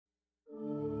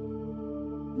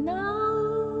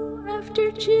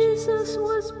after Jesus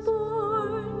was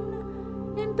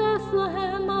born in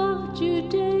Bethlehem of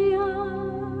Judea,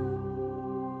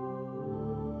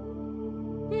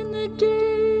 in the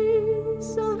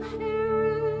days of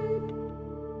Herod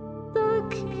the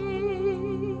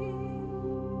king,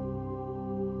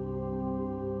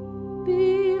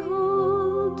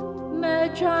 behold,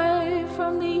 Magi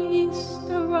from the east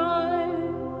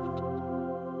arrived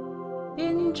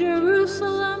in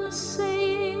Jerusalem,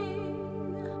 saying,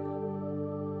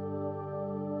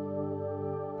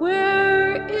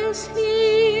 "Where is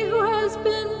he who has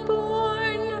been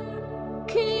born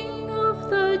King of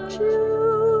the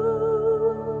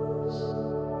Jews?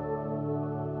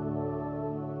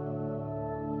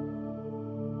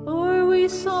 For we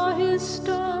saw his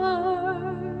star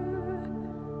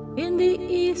in the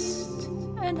east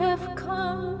and have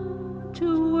come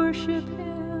to worship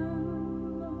him."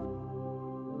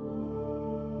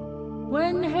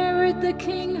 When Herod the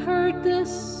king heard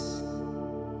this,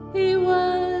 he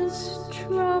was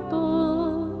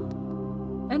troubled,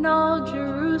 and all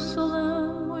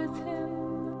Jerusalem with him.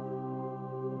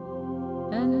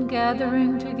 And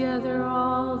gathering together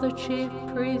all the chief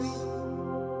priests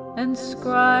and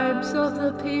scribes of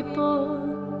the people,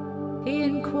 he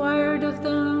inquired of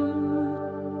them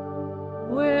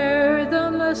where the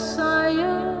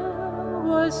Messiah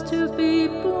was to be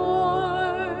born.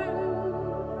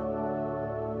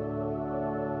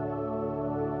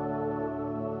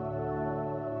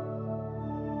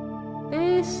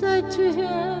 They said to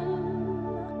him,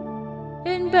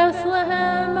 "In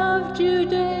Bethlehem of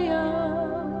Judea,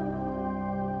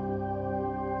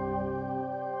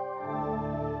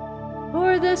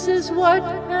 for this is what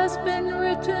has been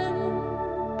written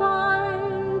by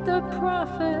the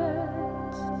prophet.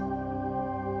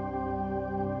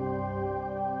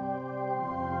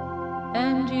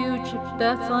 And you,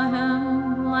 Bethlehem,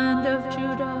 land of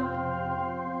Judah,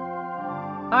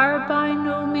 are by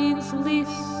no means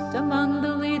least among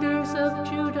the leaders of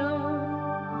Judah,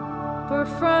 for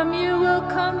from you will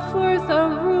come forth a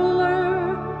ruler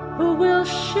who will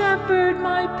shepherd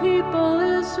my people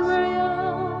Israel."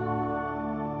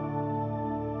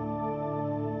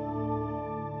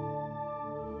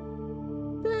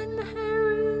 Then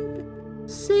Herod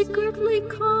secretly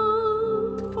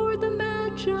called for the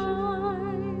Magi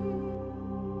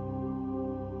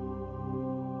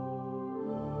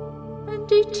and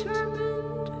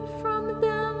determined from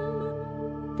them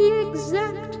the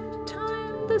exact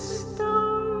time the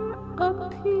star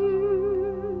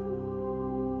appeared.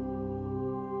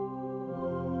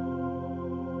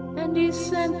 And he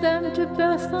sent them to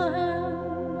Bethlehem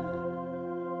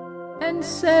and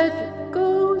said,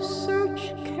 "Go search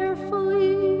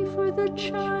carefully for the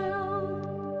child,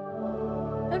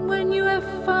 and when you have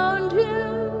found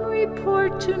him,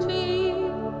 report to me,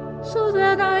 so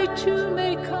that I too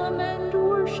may come and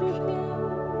worship him."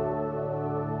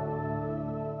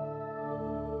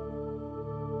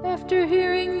 After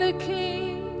hearing the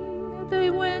king, they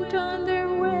went on their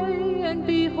way, and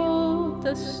behold,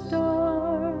 the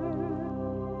star,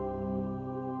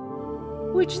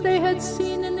 which they had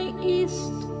seen in the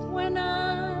east, went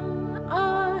on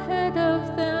ahead of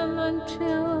them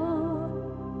until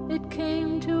it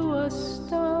came to a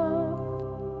stop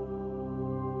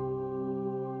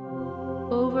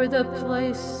over the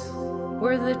place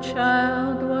where the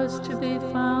child was to be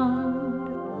found.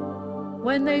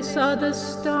 When they saw the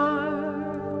star,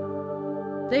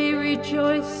 they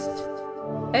rejoiced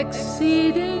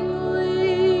exceedingly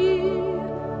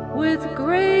with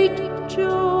great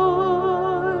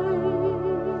joy.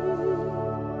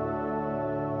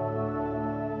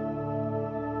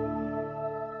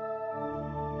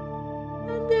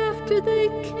 And after they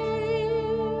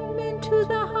came into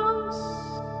the house,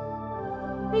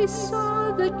 they saw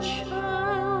the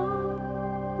child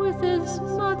with his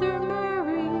mother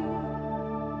Mary,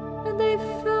 and they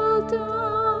fell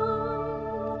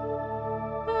down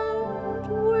and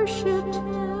worshipped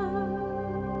him.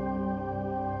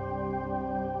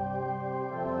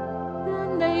 Then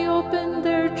they opened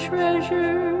their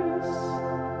treasures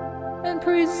and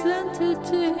presented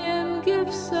to him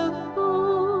gifts of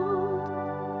gold,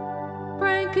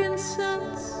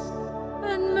 frankincense,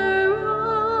 and myrrh.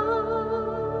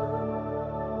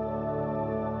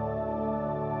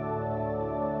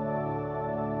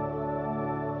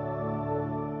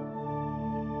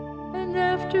 And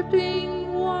after being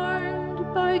warned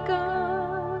by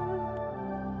God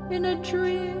in a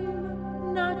dream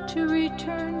not to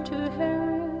return to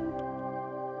Herod,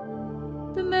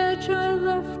 the Magi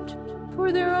left for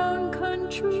their own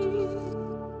country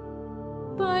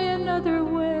by another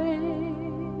way.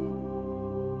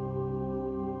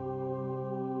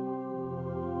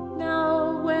 Now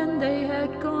they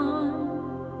had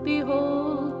gone,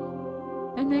 behold,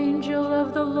 an angel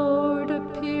of the Lord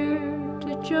appeared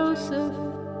to Joseph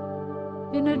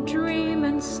in a dream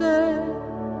and said,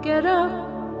 "Get up,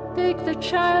 take the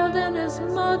child and his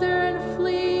mother and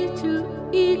flee to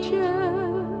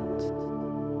Egypt,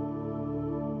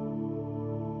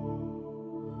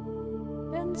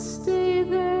 and stay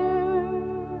there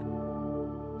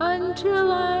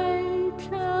until I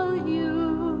tell you."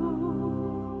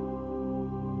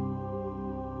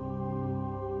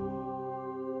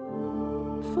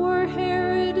 For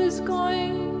Herod is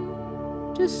going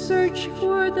to search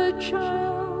for the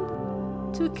child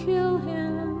to kill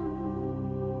him.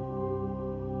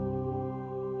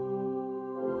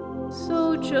 So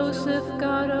Joseph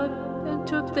got up and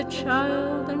took the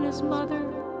child and his mother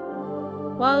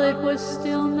while it was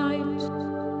still night,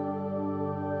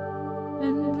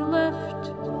 and left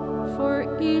for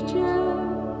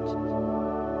Egypt.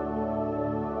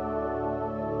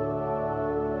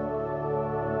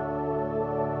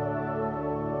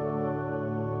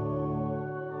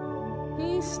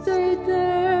 He stayed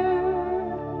there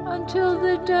until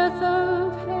the death of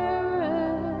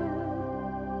Herod,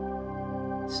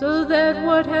 so that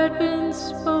what had been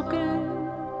spoken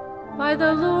by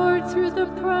the Lord through the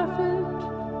prophet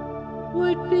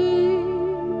would be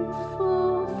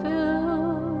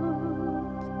fulfilled.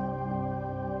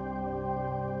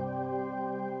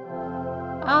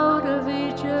 Out of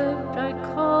Egypt I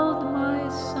called my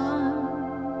son.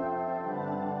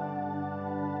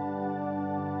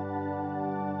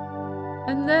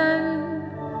 And then,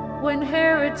 when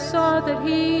Herod saw that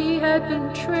he had been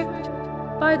tricked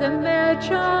by the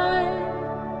Magi,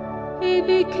 he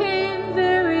became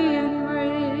very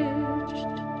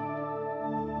enraged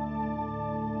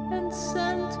and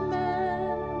sent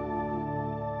men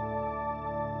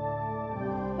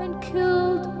and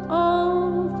killed all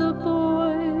the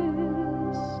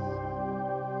boys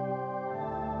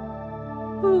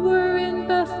who were in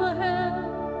Bethlehem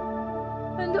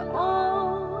and all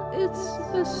its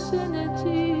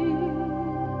vicinity,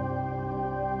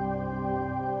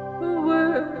 who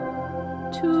were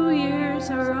 2 years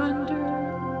or under,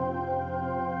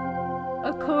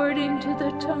 according to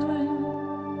the time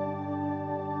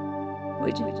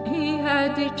which he had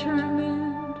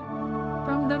determined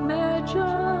from the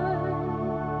Magi.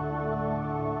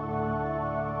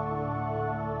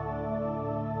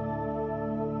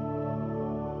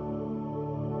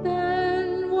 Then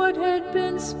what had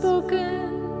been spoken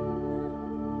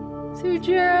through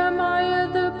Jeremiah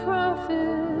the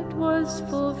prophet was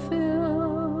fulfilled.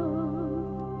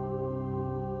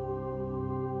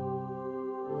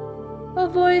 A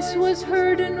voice was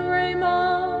heard in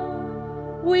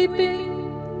Ramah, weeping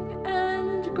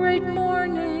and great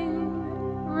mourning,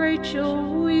 Rachel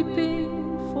weeping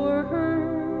for her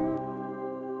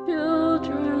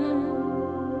children,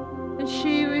 and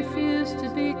she refused to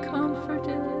be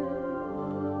comforted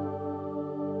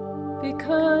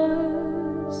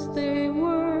because they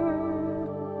were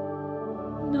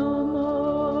no more.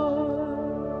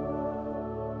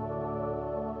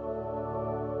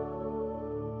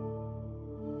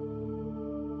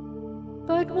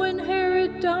 But when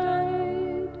Herod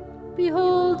died,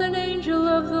 behold, an angel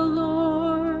of the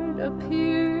Lord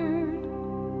appeared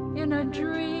in a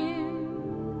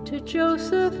dream to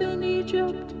Joseph in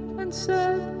Egypt and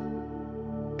said,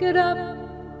 "Get up,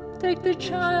 take the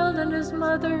child and his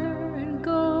mother and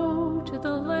go to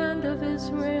the land of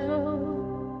Israel,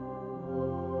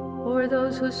 for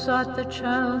those who sought the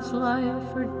child's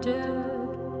life are dead."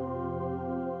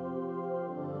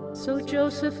 So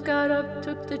Joseph got up,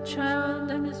 took the child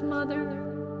and his mother,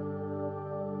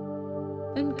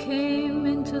 and came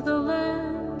into the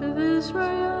land of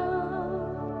Israel.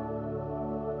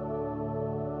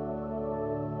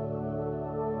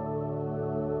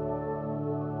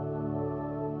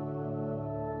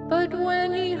 But when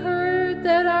he heard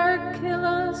that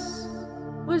Archelaus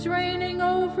was reigning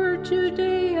over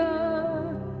Judea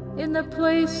in the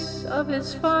place of his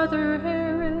father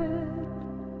Herod,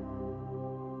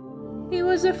 he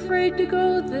was afraid to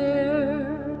go there.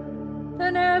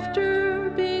 And after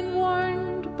being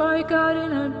warned by God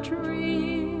in a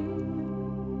dream,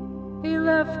 he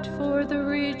left for the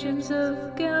regions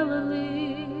of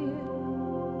Galilee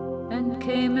and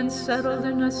came and settled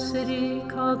in a city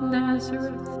called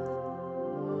Nazareth,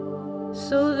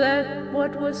 so that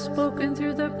what was spoken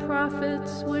through the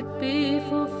prophets would be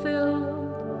fulfilled.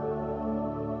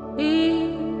 He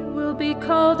will be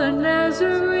called a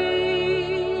Nazarene